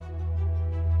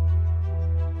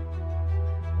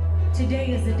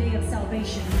Today is the day of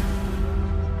salvation.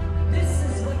 This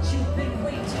is what you've been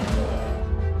waiting for.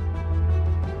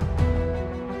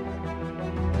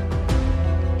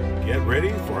 Get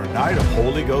ready for a night of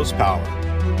Holy Ghost power.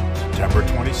 September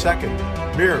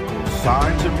 22nd, miracles,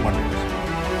 signs, and wonders.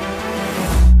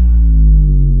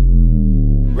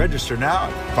 Register now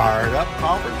at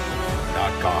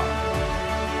firedupconference.com.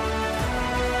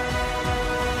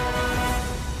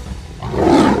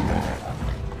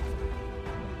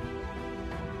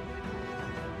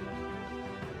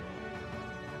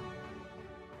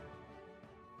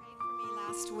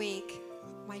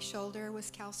 Shoulder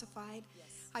was calcified. Yes.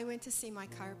 I went to see my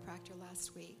chiropractor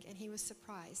last week, and he was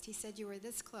surprised. He said, you were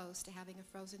this close to having a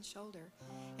frozen shoulder.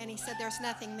 And he said, there's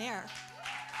nothing there.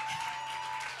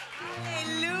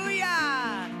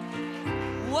 Hallelujah!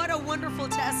 What a wonderful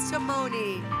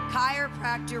testimony.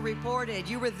 Chiropractor reported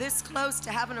you were this close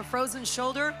to having a frozen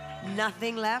shoulder,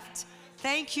 nothing left.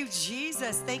 Thank you,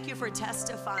 Jesus. Thank you for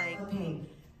testifying. Pain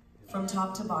from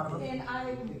top to bottom. And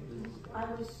I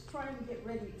was trying to get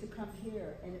ready to come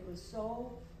here, and it was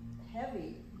so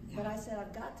heavy. But I said,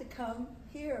 I've got to come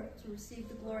here to receive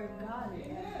the glory of God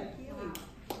and for healing.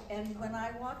 And when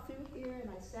I walked through here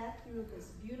and I sat through this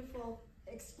beautiful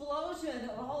explosion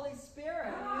of the Holy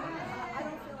Spirit, I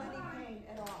don't feel any pain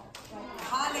at all.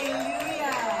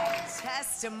 Hallelujah.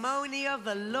 Testimony of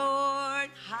the Lord.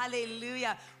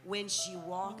 Hallelujah. When she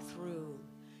walked through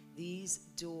these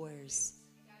doors,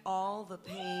 all the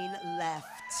pain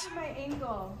left. My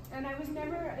ankle, and I was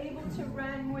never able to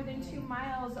run more than 2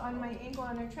 miles on my ankle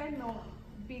on a treadmill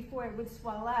before it would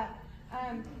swell up.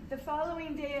 The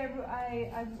following day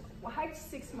I hiked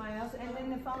 6 miles, and then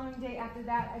the following day after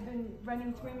that I've been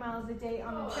running 3 miles a day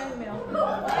on the treadmill.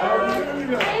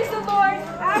 Praise the Lord,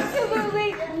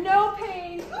 absolutely no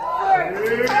pain for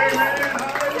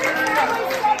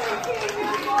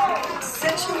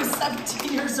Since she was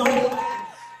 17 years old.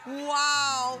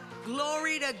 Wow,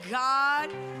 glory to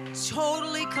God,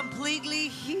 totally, completely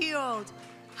healed.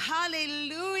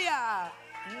 Hallelujah.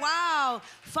 Wow.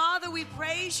 Father, we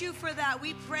praise you for that.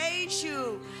 We praise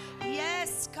you.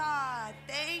 Yes, God.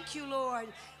 Thank you,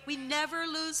 Lord. We never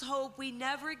lose hope. We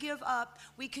never give up.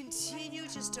 We continue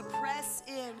just to press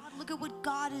in. Look at what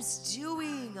God is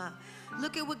doing.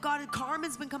 Look at what God,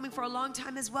 Carmen's been coming for a long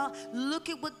time as well. Look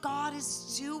at what God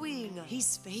is doing.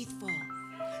 He's faithful.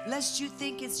 Lest you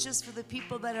think it's just for the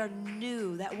people that are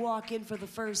new, that walk in for the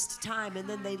first time and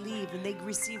then they leave and they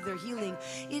receive their healing.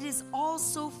 It is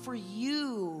also for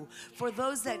you. For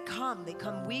those that come, they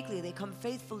come weekly, they come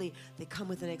faithfully, they come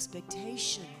with an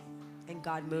expectation, and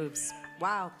God moves.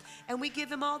 Wow. And we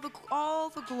give him all the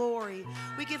glory.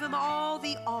 We give him all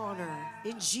the honor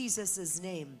in Jesus'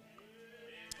 name.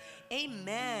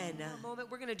 Amen. In a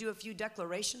moment, we're going to do a few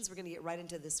declarations. We're going to get right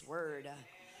into this word.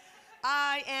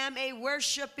 I am a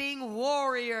worshiping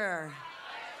warrior.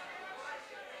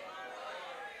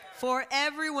 For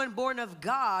everyone born of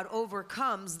God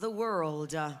overcomes the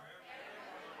world.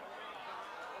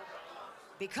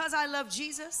 Because I love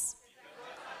Jesus,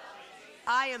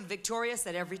 I am victorious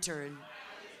at every turn.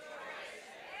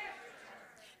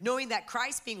 Knowing that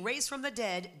Christ, being raised from the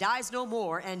dead, dies no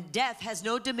more, and death has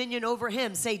no dominion over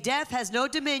him. Say, death has no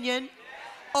dominion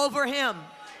over him.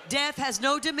 Death has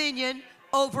no dominion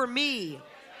over me.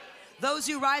 Those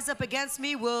who rise up against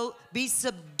me will be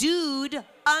subdued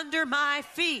under my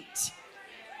feet.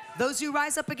 Those who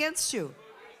rise up against you,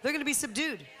 they're going to be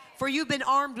subdued. For you've been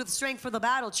armed with strength for the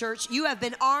battle, church. You have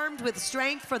been armed with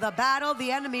strength for the battle.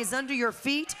 The enemy is under your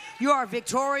feet. You are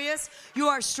victorious. You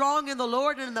are strong in the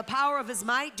Lord and in the power of his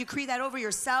might. Decree that over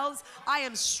yourselves. I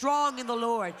am strong in the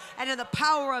Lord and in the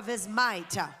power of his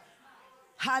might.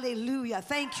 Hallelujah.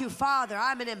 Thank you, Father.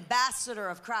 I'm an ambassador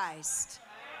of Christ.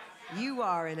 You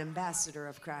are an ambassador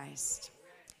of Christ.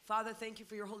 Father, thank you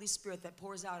for your Holy Spirit that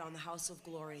pours out on the house of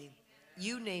glory.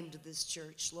 You named this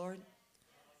church, Lord.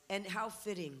 And how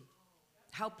fitting,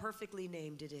 how perfectly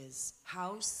named it is.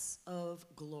 House of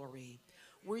glory.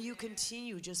 Where you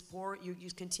continue, you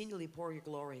continually pour your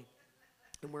glory.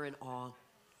 And we're in awe.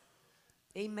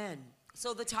 Amen.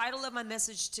 So the title of my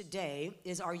message today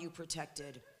is, Are You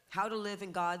Protected? How to live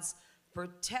in God's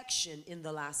protection in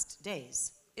the last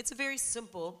days. It's a very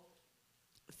simple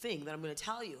thing that I'm going to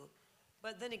tell you.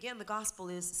 But then again, the gospel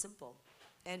is simple.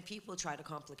 And people try to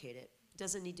complicate it. It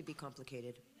doesn't need to be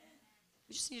complicated.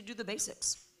 You just need to do the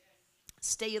basics.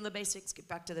 Stay in the basics. Get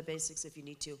back to the basics if you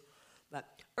need to. But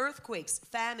earthquakes,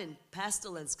 famine,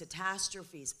 pestilence,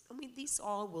 catastrophes, I mean, these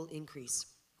all will increase.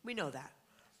 We know that.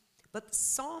 But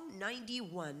Psalm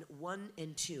 91, 1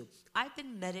 and 2. I've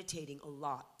been meditating a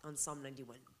lot on Psalm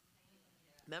 91.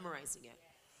 Memorizing it.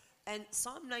 And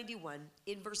Psalm 91,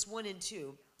 in verse 1 and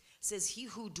 2, says, he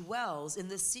who dwells in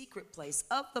the secret place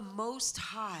of the Most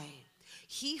High,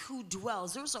 he who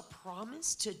dwells, there's a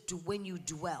promise to when you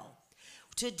dwell.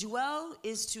 To dwell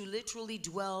is to literally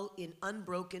dwell in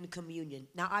unbroken communion.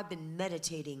 Now, I've been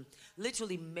meditating,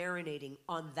 literally marinating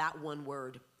on that one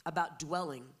word about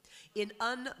dwelling in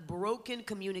unbroken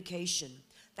communication.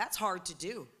 That's hard to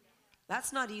do.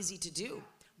 That's not easy to do.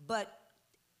 But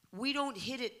we don't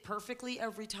hit it perfectly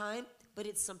every time, but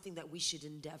it's something that we should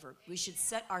endeavor. We should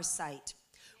set our sight,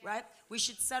 right? We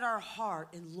should set our heart,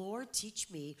 and Lord, teach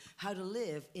me how to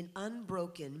live in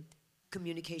unbroken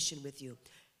communication with you.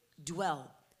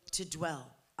 Dwell, to dwell.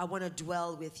 I want to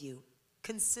dwell with you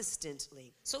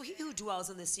consistently. So he who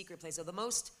dwells in the secret place of the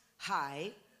Most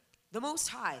High,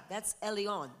 that's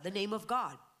Elion, the name of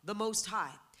God, the Most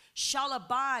High, shall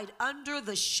abide under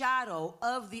the shadow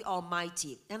of the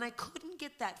Almighty. And I couldn't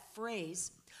get that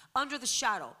phrase, under the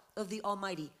shadow of the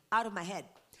Almighty, out of my head.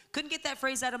 Couldn't get that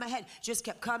phrase out of my head. Just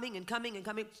kept coming and coming and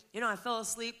coming. You know, I fell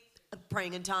asleep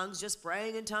praying in tongues, just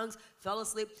praying in tongues, fell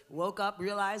asleep, woke up,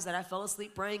 realized that I fell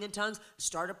asleep praying in tongues,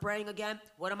 started praying again.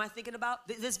 What am I thinking about?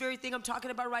 This very thing I'm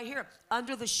talking about right here,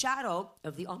 under the shadow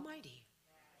of the Almighty,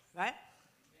 right?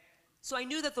 So I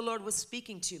knew that the Lord was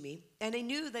speaking to me, and I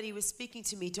knew that he was speaking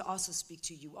to me to also speak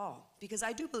to you all, because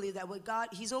I do believe that with God,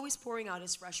 he's always pouring out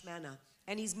his fresh manna,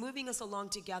 and he's moving us along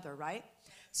together, right?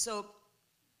 So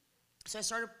I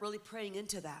started really praying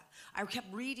into that. I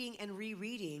kept reading and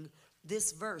rereading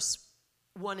this verse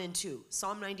 1 and 2,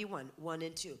 Psalm 91, 1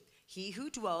 and 2. He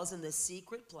who dwells in the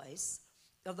secret place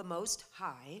of the Most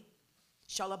High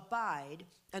shall abide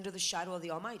under the shadow of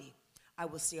the Almighty. I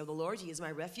will say of the Lord, he is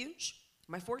my refuge,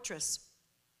 my fortress.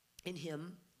 In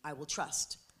him I will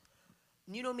trust.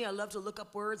 And you know me, I love to look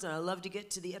up words, and I love to get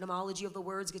to the etymology of the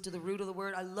words, get to the root of the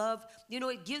word. I love, you know,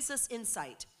 it gives us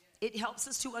insight. It helps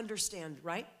us to understand,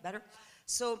 right? Better.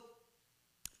 So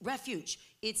refuge,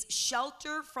 it's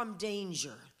shelter from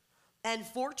danger. And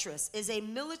fortress is a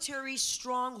military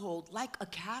stronghold, like a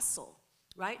castle,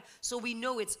 right? So we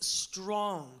know it's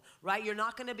strong, right? You're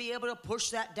not going to be able to push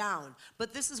that down.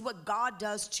 But this is what God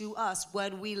does to us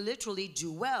when we literally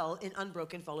dwell in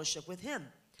unbroken fellowship with him.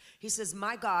 He says,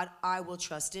 my God, I will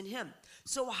trust in him.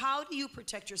 So how do you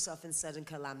protect yourself in sudden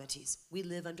calamities? We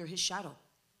live under his shadow.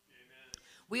 Amen.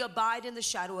 We abide in the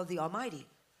shadow of the Almighty.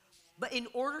 But in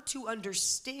order to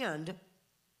understand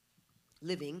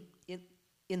living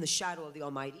in the shadow of the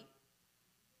Almighty,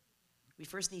 we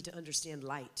first need to understand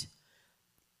light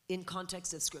in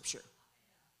context of Scripture.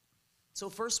 So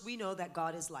first we know that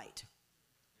God is light.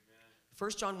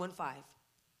 1 John 1:5.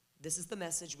 This is the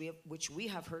message which we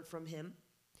have heard from him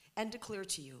and declare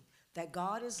to you, that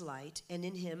God is light, and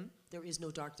in him there is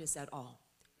no darkness at all.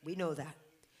 We know that.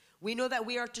 We know that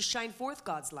we are to shine forth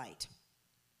God's light.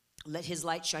 Let his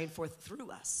light shine forth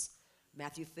through us.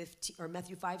 Matthew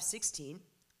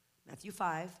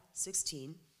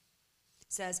 5:16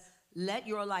 says, let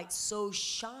your light so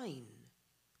shine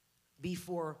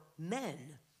before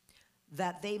men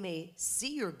that they may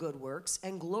see your good works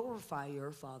and glorify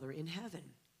your Father in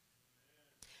heaven.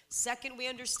 Second, we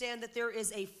understand that there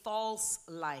is a false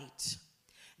light.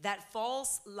 That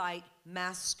false light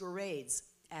masquerades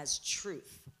as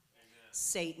truth. Amen.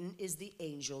 Satan is the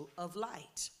angel of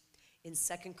light. In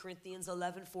 2 Corinthians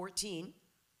 11:14,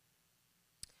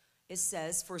 it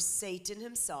says, for Satan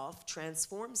himself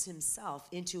transforms himself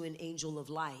into an angel of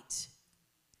light.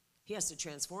 He has to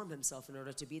transform himself in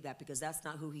order to be that, because that's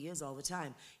not who he is all the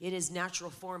time. His natural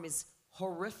form is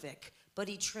horrific, but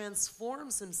he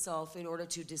transforms himself in order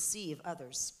to deceive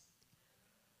others.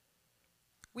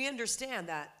 We understand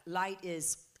that light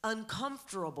is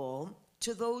uncomfortable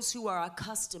to those who are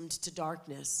accustomed to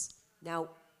darkness. Now,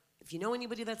 if you know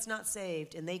anybody that's not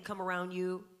saved and they come around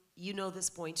you, you know this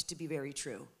point to be very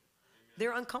true.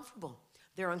 They're uncomfortable.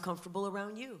 They're uncomfortable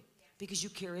around you because you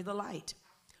carry the light,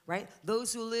 right?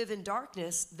 Those who live in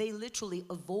darkness, they literally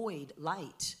avoid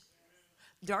light.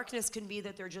 Darkness can be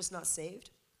that they're just not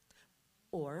saved,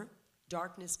 or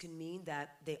darkness can mean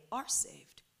that they are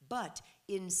saved, but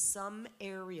in some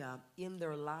area in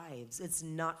their lives, it's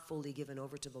not fully given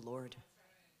over to the Lord.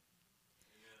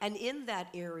 And in that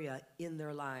area in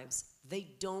their lives,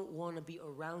 they don't want to be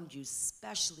around you,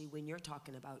 especially when you're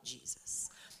talking about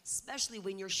Jesus, especially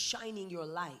when you're shining your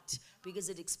light, because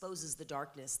it exposes the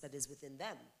darkness that is within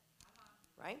them,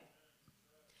 right?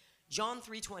 John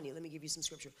 3:20, let me give you some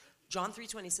scripture. John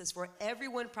 3:20 says, for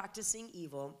everyone practicing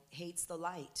evil hates the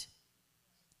light.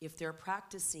 If they're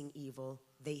practicing evil,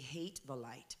 they hate the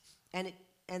light, and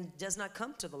does not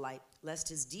come to the light, lest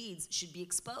his deeds should be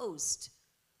exposed.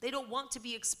 They don't want to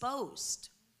be exposed.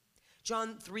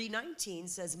 John 3:19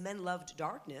 says, men loved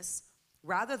darkness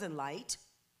rather than light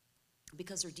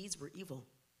because their deeds were evil.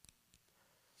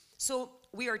 So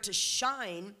we are to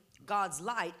shine God's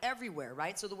light everywhere,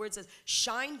 right? So the word says,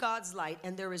 shine God's light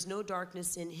and there is no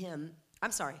darkness in him.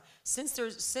 I'm sorry,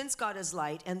 since God is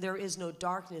light and there is no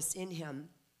darkness in him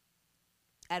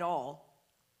at all,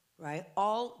 right?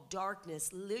 All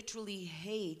darkness literally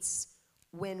hates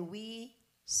when we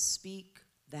speak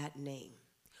that name.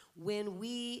 When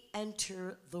we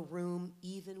enter the room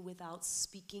even without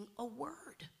speaking a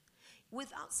word.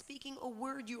 Without speaking a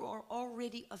word, you are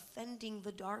already offending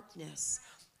the darkness.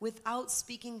 Without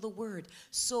speaking the word.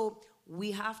 So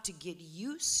we have to get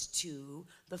used to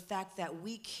the fact that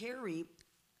we carry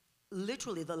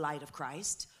literally the light of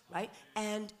Christ, right?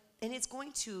 And it's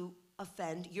going to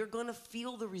offend. You're going to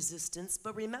feel the resistance.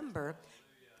 But remember,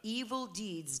 evil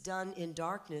deeds done in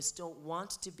darkness don't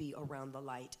want to be around the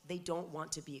light. They don't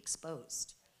want to be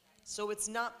exposed. So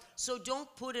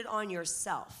don't put it on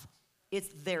yourself. It's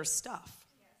their stuff.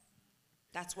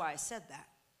 That's why I said that.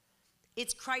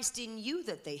 It's Christ in you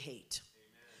that they hate.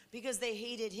 Because they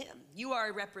hated him. You are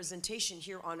a representation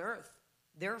here on earth.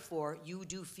 Therefore, you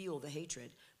do feel the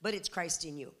hatred. But it's Christ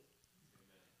in you.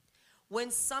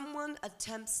 When someone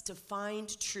attempts to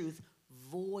find truth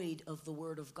void of the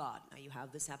word of God. Now you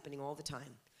have this happening all the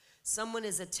time. Someone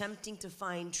is attempting to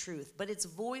find truth, but it's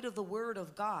void of the word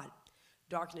of God.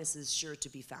 Darkness is sure to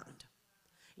be found.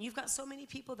 And you've got so many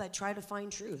people that try to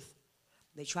find truth.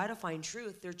 They try to find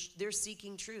truth. They're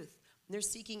seeking truth. They're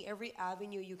seeking every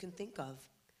avenue you can think of.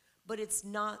 But it's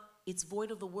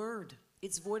void of the word.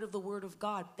 It's void of the word of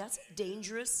God. That's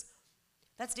dangerous.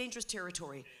 That's dangerous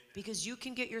territory because you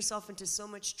can get yourself into so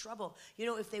much trouble. You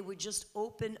know, if they would just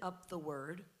open up the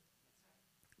word,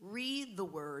 read the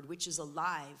word, which is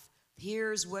alive.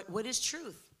 Here's what is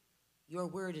truth. Your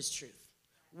word is truth.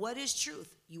 What is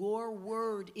truth? Your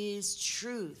word is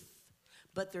truth.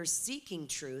 But they're seeking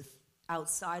truth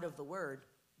outside of the word.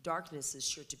 Darkness is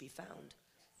sure to be found.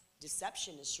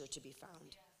 Deception is sure to be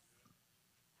found.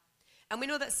 And we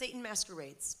know that Satan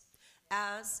masquerades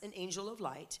as an angel of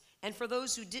light. And for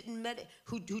those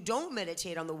who don't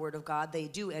meditate on the word of God, they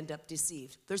do end up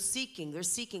deceived. They're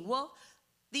seeking. Well,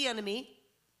 the enemy,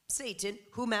 Satan,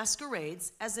 who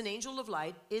masquerades as an angel of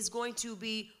light, is going to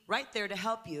be right there to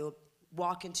help you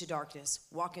walk into darkness,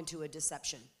 walk into a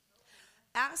deception.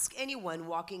 Ask anyone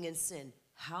walking in sin,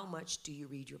 how much do you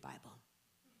read your Bible?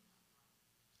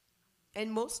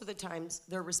 And most of the times,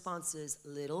 their response is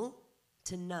little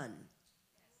to none.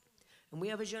 And we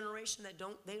have a generation that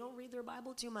don't read their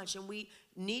Bible too much, and we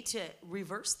need to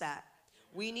reverse that.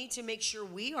 We need to make sure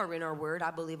we are in our word.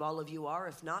 I believe all of you are.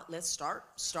 If not, let's start.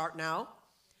 Start now.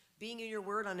 Being in your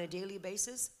word on a daily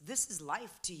basis, this is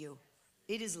life to you.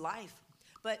 It is life.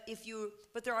 But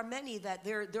there are many that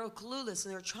they're clueless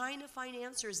and they're trying to find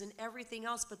answers in everything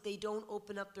else, but they don't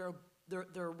open up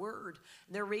their word.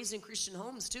 And they're raised in Christian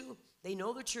homes too. They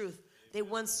know the truth. They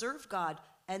once served God.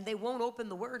 And they won't open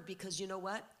the word because you know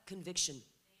what? Conviction.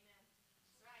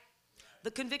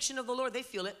 The conviction of the Lord, they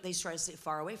feel it. They try to stay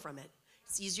far away from it.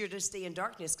 It's easier to stay in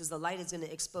darkness because the light is going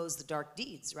to expose the dark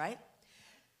deeds, right?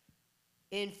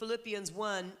 In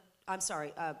Psalm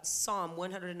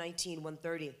 119,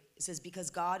 130, it says, because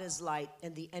God is light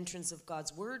and the entrance of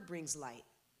God's word brings light.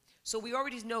 So we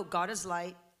already know God is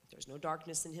light. There's no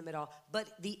darkness in him at all.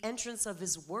 But the entrance of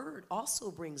his word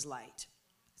also brings light.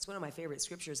 It's one of my favorite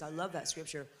scriptures. I love that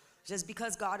scripture. It says,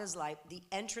 because God is light, the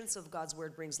entrance of God's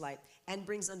word brings light and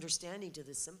brings understanding to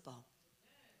the simple.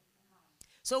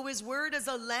 So his word is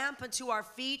a lamp unto our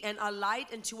feet and a light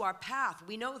unto our path.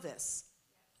 We know this.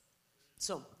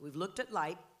 So we've looked at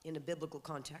light in a biblical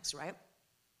context, right?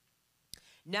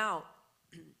 Now,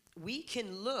 we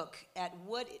can look at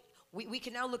we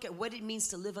can now look at what it means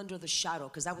to live under the shadow,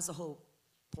 because that was the whole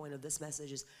point of this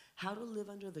message, is how to live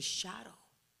under the shadow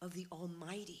of the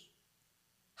Almighty.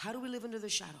 How do we live under the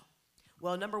shadow?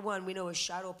 Well, number one, we know a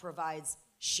shadow provides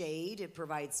shade, it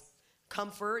provides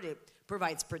comfort, it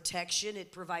provides protection,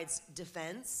 it provides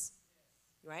defense,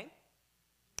 right?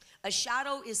 A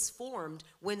shadow is formed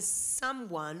when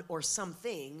someone or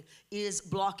something is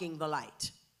blocking the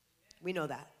light. We know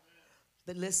that.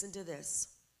 But listen to this.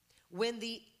 When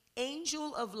the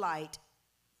angel of light,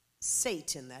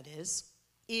 Satan that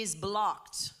is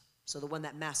blocked, so the one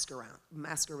that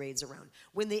masquerades around.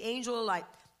 When the angel of light,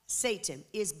 Satan,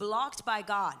 is blocked by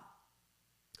God,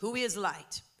 who is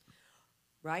light,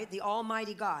 right? The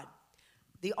Almighty God.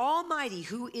 The Almighty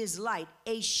who is light,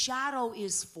 a shadow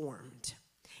is formed.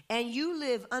 And you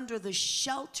live under the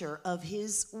shelter of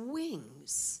his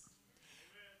wings.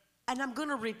 And I'm going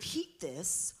to repeat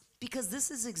this because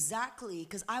this is exactly,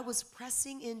 because I was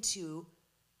pressing into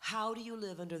how do you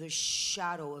live under the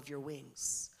shadow of your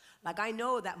wings? Like, I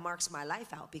know that marks my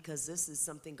life out because this is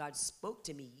something God spoke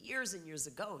to me years and years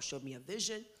ago, showed me a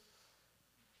vision.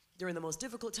 During the most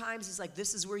difficult times, he's like,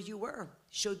 this is where you were.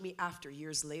 Showed me after,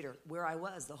 years later, where I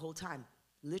was the whole time,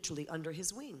 literally under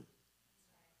his wing.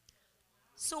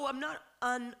 So I'm not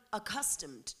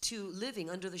unaccustomed to living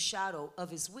under the shadow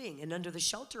of his wing and under the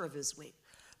shelter of his wing.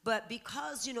 But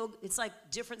because, you know, it's like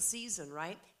different season,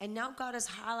 right? And now God is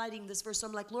highlighting this verse. So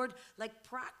I'm like, Lord, like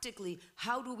practically,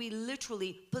 how do we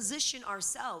literally position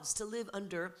ourselves to live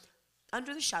under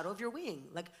the shadow of your wing?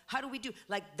 Like, how do we do?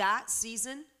 Like that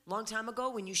season, long time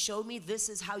ago, when you showed me this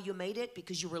is how you made it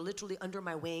because you were literally under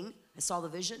my wing. I saw the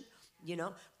vision, you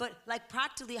know. But like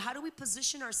practically, how do we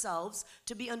position ourselves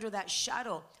to be under that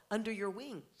shadow, under your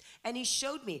wing? And he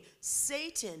showed me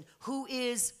Satan, who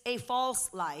is a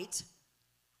false light,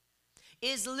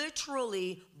 is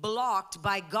literally blocked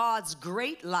by God's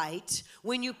great light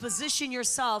when you position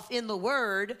yourself in the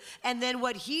word, and then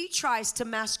what he tries to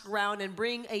mask around and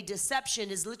bring a deception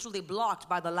is literally blocked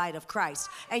by the light of Christ,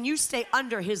 and you stay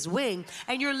under his wing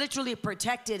and you're literally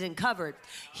protected and covered.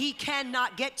 He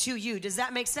cannot get to you. Does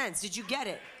that make sense? Did you get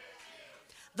it?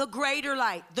 The greater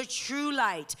light, the true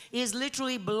light, is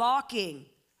literally blocking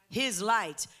his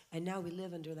light, and now we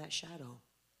live under that shadow.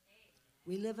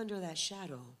 We live under that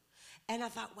shadow. And I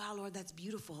thought, wow, Lord, that's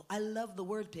beautiful. I love the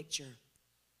word picture.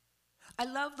 I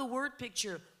love the word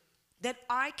picture that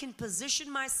I can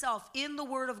position myself in the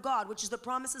word of God, which is the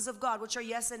promises of God, which are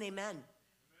yes and amen.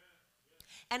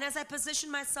 And as I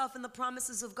position myself in the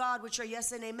promises of God, which are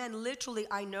yes and amen, literally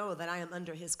I know that I am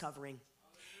under his covering.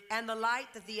 And the light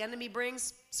that the enemy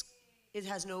brings, it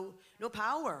has no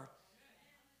power.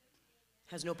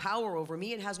 Has no power over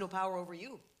me and has no power over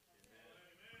you.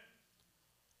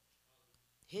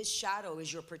 His shadow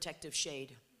is your protective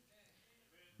shade.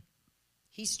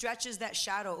 He stretches that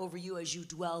shadow over you as you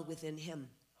dwell within him.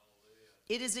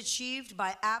 It is achieved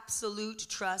by absolute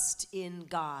trust in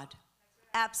God.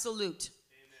 Absolute.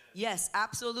 Yes,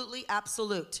 absolutely,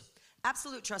 absolute.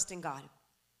 Absolute trust in God,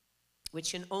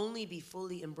 which can only be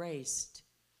fully embraced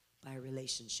by a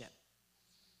relationship,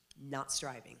 not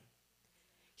striving.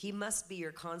 He must be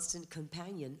your constant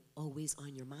companion, always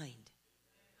on your mind.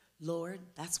 Lord,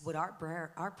 that's what our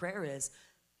prayer is,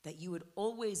 that you would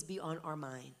always be on our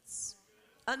minds.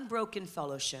 Unbroken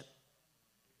fellowship.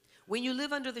 When you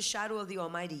live under the shadow of the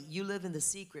Almighty, you live in the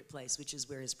secret place, which is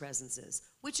where his presence is,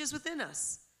 which is within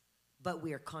us, but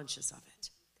we are conscious of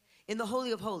it. In the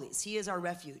Holy of Holies, he is our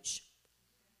refuge.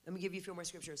 Let me give you a few more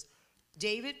scriptures.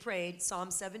 David prayed, Psalm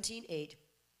 17:8,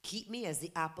 keep me as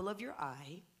the apple of your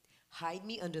eye, hide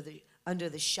me under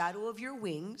the shadow of your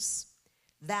wings.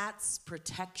 That's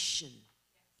protection.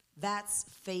 That's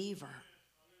favor.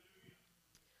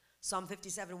 Psalm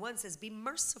 57:1 says, be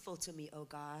merciful to me, O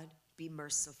God, be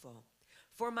merciful.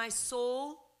 For my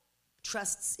soul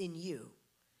trusts in you,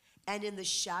 and in the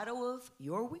shadow of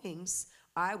your wings,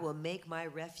 I will make my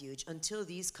refuge until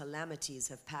these calamities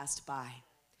have passed by.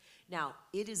 Now,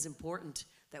 it is important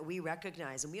that we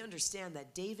recognize and we understand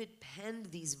that David penned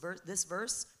this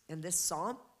verse and this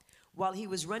psalm while he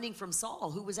was running from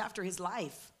Saul, who was after his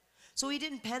life. So he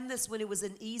didn't pen this when it was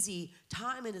an easy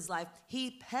time in his life.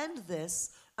 He penned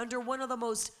this under one of the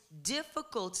most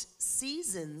difficult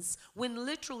seasons when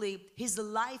literally his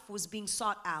life was being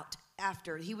sought out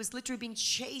after. He was literally being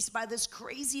chased by this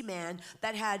crazy man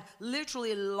that had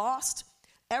literally lost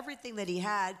everything that he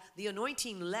had. The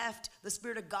anointing left, the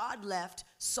Spirit of God left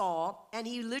Saul, and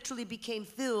he literally became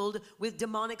filled with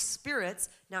demonic spirits.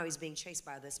 Now he's being chased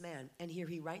by this man. And here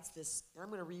he writes this. I'm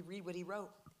going to reread what he wrote.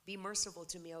 Be merciful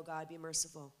to me, O God, be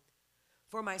merciful.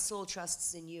 For my soul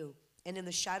trusts in you, and in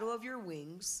the shadow of your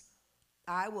wings,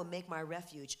 I will make my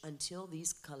refuge until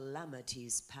these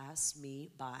calamities pass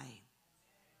me by.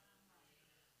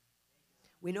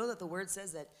 We know that the word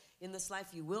says that in this life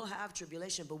you will have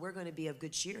tribulation, but we're going to be of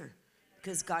good cheer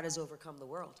because God has overcome the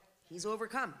world. He's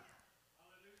overcome.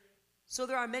 So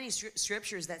there are many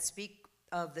scriptures that speak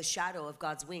of the shadow of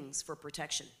God's wings for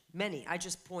protection. Many. I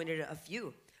just pointed a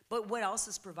few. But what else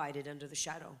is provided under the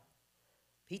shadow?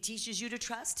 He teaches you to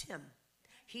trust him.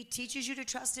 He teaches you to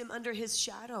trust him under his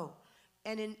shadow.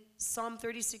 And in Psalm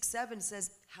 36:7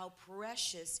 says, how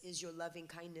precious is your loving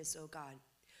kindness, O God.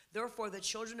 Therefore, the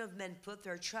children of men put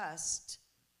their trust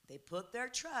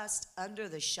under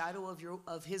the shadow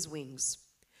of his wings.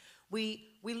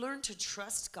 We learn to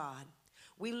trust God.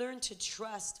 We learn to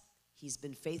trust he's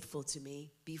been faithful to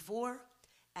me before,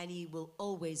 and he will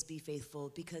always be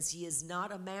faithful because he is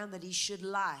not a man that he should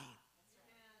lie.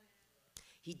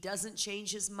 He doesn't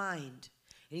change his mind,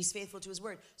 and he's faithful to his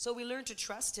word. So we learn to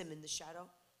trust him in the shadow.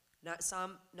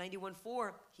 Psalm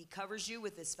 91:4, he covers you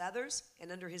with his feathers,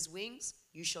 and under his wings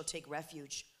you shall take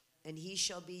refuge, and he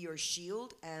shall be your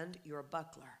shield and your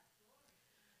buckler.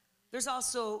 There's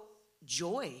also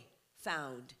joy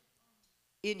found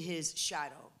in his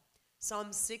shadow.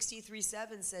 Psalm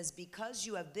 63:7 says, because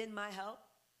you have been my help,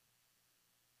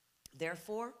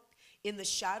 therefore, in the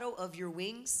shadow of your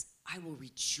wings, I will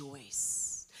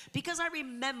rejoice. Because I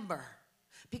remember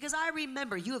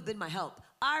you have been my help.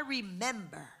 I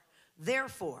remember.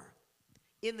 Therefore,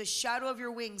 in the shadow of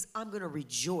your wings, I'm going to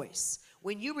rejoice.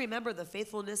 When you remember the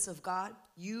faithfulness of God,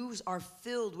 you are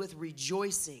filled with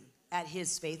rejoicing at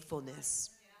his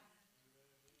faithfulness.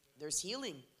 There's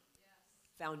healing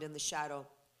found in the shadow.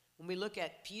 When we look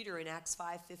at Peter in Acts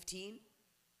 5:15,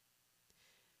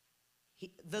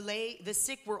 the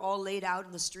sick were all laid out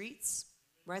in the streets,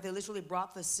 right? They literally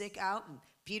brought the sick out, and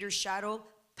Peter's shadow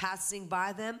passing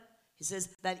by them. He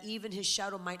says that even his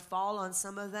shadow might fall on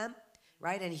some of them,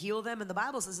 right, and heal them. And the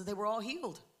Bible says that they were all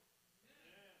healed.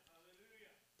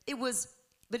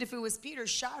 But if it was Peter's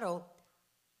shadow,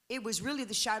 it was really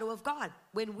the shadow of God.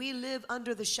 When we live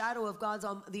under the shadow of God's,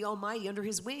 the Almighty, under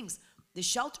his wings, the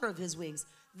shelter of his wings,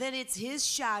 then it's his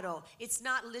shadow. It's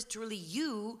not literally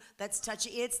you that's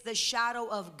touching, it's the shadow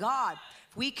of God.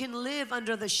 We can live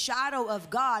under the shadow of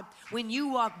God when you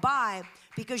walk by,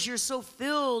 because you're so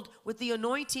filled with the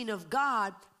anointing of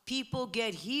God, people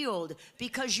get healed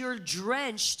because you're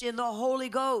drenched in the Holy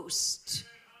Ghost.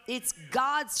 It's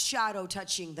God's shadow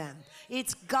touching them.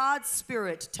 It's God's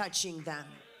Spirit touching them.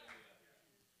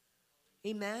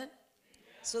 Amen?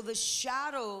 So the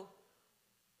shadow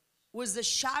was the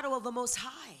shadow of the Most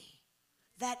High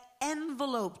that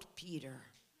enveloped Peter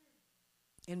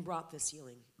and brought this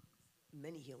healing,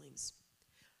 many healings.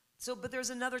 So, but there's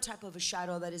another type of a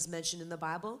shadow that is mentioned in the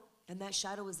Bible, and that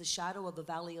shadow is the shadow of the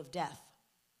valley of death.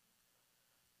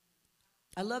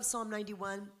 I love Psalm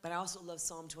 91, but I also love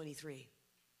Psalm 23.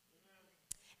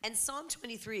 And Psalm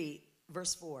 23,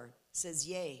 verse 4 says,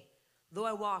 yea, though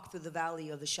I walk through the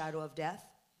valley of the shadow of death,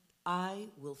 I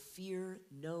will fear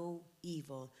no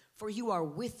evil, for you are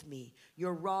with me.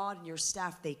 Your rod and your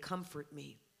staff, they comfort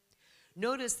me.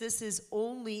 Notice this is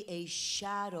only a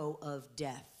shadow of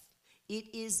death.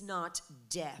 It is not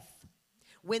death.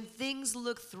 When things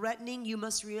look threatening, you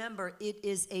must remember it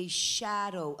is a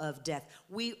shadow of death.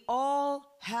 We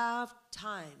all have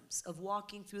times of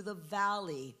walking through the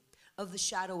valley of the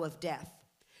shadow of death,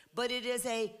 but it is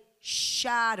a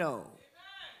shadow.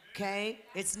 Okay?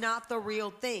 It's not the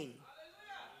real thing.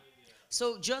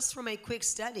 So just from a quick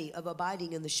study of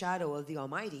abiding in the shadow of the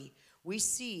Almighty, we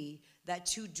see that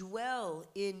to dwell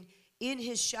in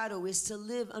his shadow is to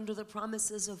live under the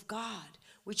promises of God,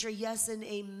 which are yes and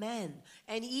amen.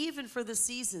 And even for the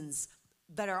seasons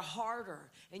that are harder,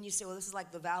 and you say, well, this is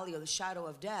like the valley of the shadow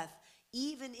of death,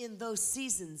 even in those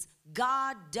seasons,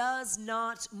 God does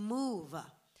not move.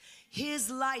 His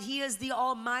light, he is the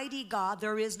Almighty God.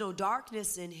 There is no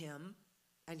darkness in him,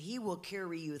 and he will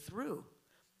carry you through.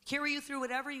 Carry you through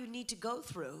whatever you need to go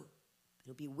through.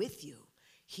 He'll be with you.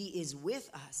 He is with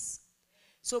us.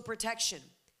 So protection,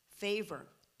 favor,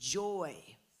 joy,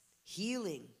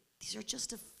 healing, these are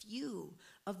just a few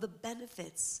of the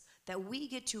benefits that we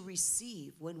get to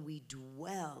receive when we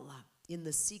dwell in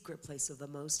the secret place of the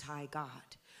Most High God.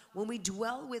 When we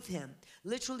dwell with him,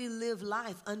 literally live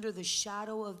life under the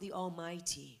shadow of the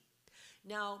Almighty.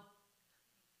 Now,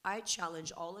 I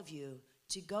challenge all of you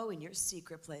to go in your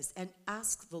secret place and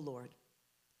ask the Lord,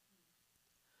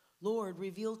 Lord,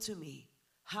 reveal to me,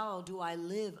 how do I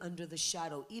live under the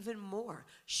shadow even more?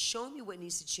 Show me what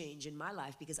needs to change in my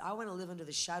life, because I want to live under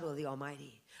the shadow of the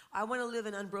Almighty. I want to live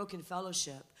in unbroken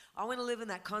fellowship. I want to live in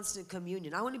that constant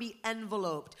communion. I want to be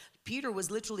enveloped. Peter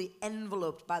was literally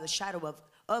enveloped by the shadow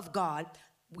of God.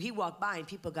 He walked by and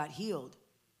people got healed.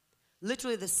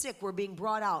 Literally the sick were being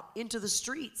brought out into the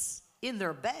streets in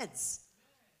their beds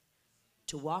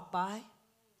to walk by,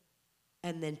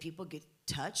 and then people get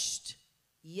touched.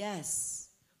 Yes.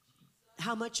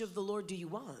 How much of the Lord do you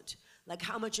want? Like,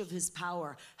 how much of his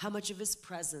power, how much of his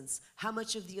presence, how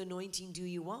much of the anointing do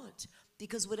you want?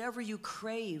 Because whatever you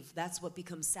crave, that's what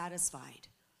becomes satisfied,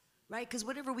 right? Because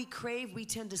whatever we crave, we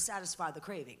tend to satisfy the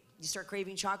craving. You start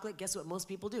craving chocolate, guess what most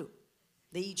people do?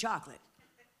 They eat chocolate,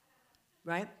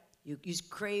 right? You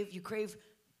crave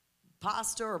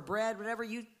pasta or bread, whatever,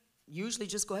 you usually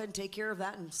just go ahead and take care of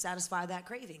that and satisfy that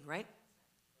craving, right?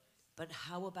 But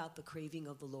how about the craving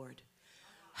of the Lord?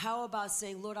 How about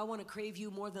saying, Lord, I want to crave you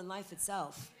more than life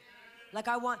itself? Like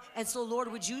I want, and so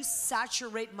Lord, would you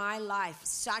saturate my life,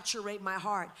 saturate my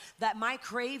heart, that my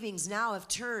cravings now have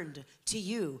turned to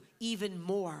you even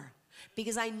more.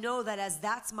 Because I know that as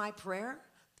that's my prayer,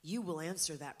 you will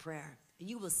answer that prayer. And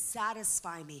you will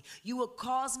satisfy me. You will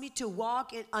cause me to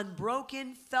walk in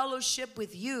unbroken fellowship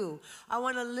with you. I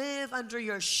want to live under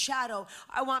your shadow.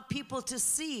 I want people to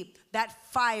see that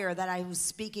fire that I was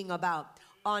speaking about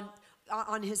on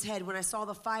his head. When I saw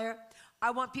the fire,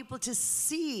 I want people to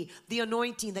see the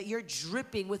anointing, that you're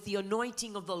dripping with the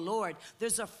anointing of the Lord.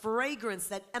 There's a fragrance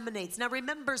that emanates. Now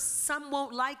remember, some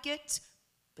won't like it,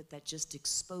 but that just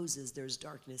exposes there's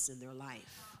darkness in their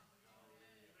life.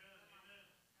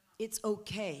 It's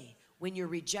okay when you're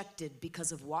rejected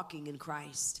because of walking in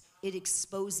Christ. It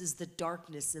exposes the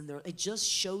darkness in there. It just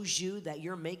shows you that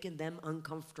you're making them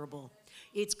uncomfortable.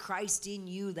 It's Christ in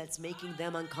you that's making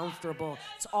them uncomfortable.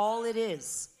 It's all it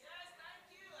is.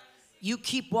 You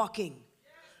keep walking.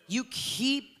 You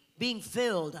keep being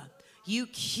filled. You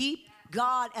keep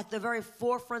God at the very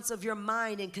forefronts of your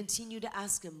mind and continue to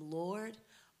ask him, Lord,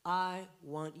 I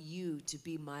want you to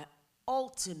be my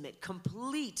ultimate,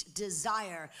 complete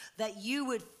desire, that you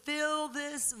would fill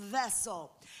this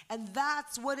vessel. And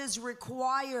that's what is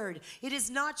required. It is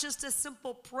not just a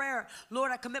simple prayer,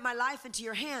 Lord, I commit my life into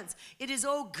your hands. It is,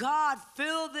 oh God,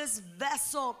 fill this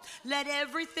vessel. Let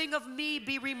everything of me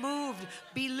be removed,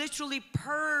 be literally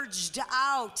purged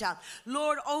out.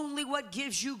 Lord, only what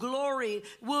gives you glory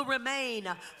will remain.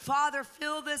 Father,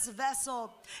 fill this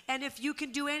vessel. And if you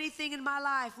can do anything in my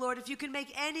life, Lord, if you can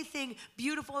make anything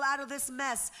beautiful out of this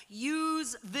mess,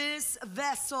 use this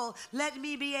vessel. Let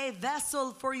me be a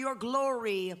vessel for your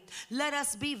glory. Let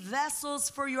us be vessels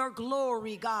for your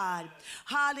glory, God.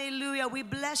 Hallelujah. We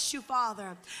bless you,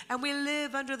 Father. And we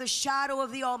live under the shadow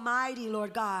of the Almighty,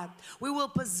 Lord God. We will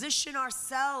position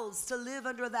ourselves to live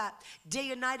under that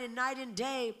day and night and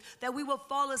day, that we will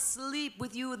fall asleep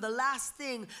with you. And the last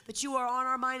thing that you are on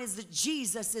our mind is that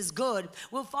Jesus is good.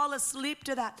 We'll fall asleep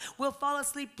to that. We'll fall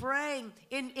asleep praying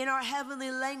in our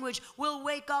heavenly language. We'll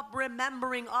wake up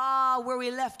remembering, where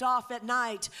we left off at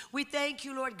night. We thank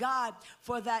you, Lord God,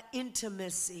 for that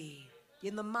intimacy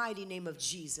in the mighty name of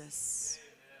Jesus.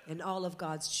 And all of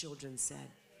God's children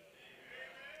said,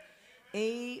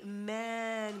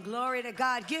 amen. Glory to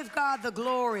God. Give God the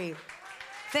glory.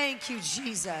 Thank you,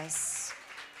 Jesus.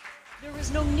 There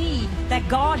is no need that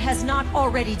God has not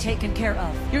already taken care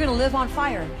of. You're going to live on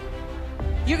fire.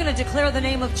 You're going to declare the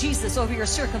name of Jesus over your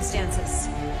circumstances.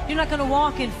 You're not going to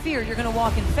walk in fear. You're going to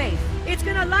walk in faith. It's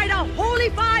going to light a holy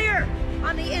fire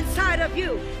on the inside of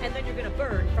you, and then you're going to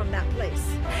burn from that place.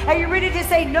 Are you ready to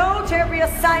say no to every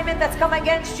assignment that's come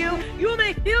against you? You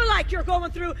may feel like you're going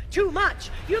through too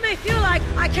much. You may feel like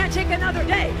I can't take another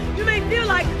day. You may feel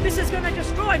like this is going to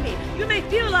destroy me. You may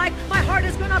feel like my heart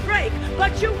is going to break,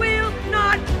 but you will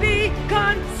not be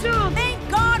consumed.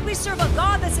 Thank God we serve a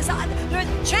God that says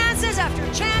chances after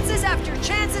chances after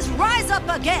chances rise up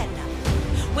again.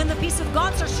 When the peace of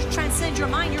God starts to transcend your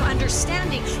mind, your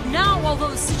understanding, now although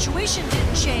the situation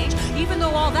didn't change, even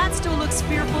though all that still looks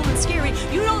fearful and scary,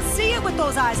 you don't see it with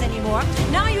those eyes anymore.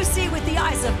 Now you see it with the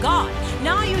eyes of God.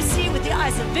 Now you see it with the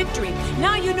eyes of victory.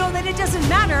 Now you know that it doesn't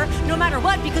matter no matter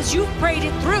what, because you've prayed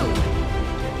it through.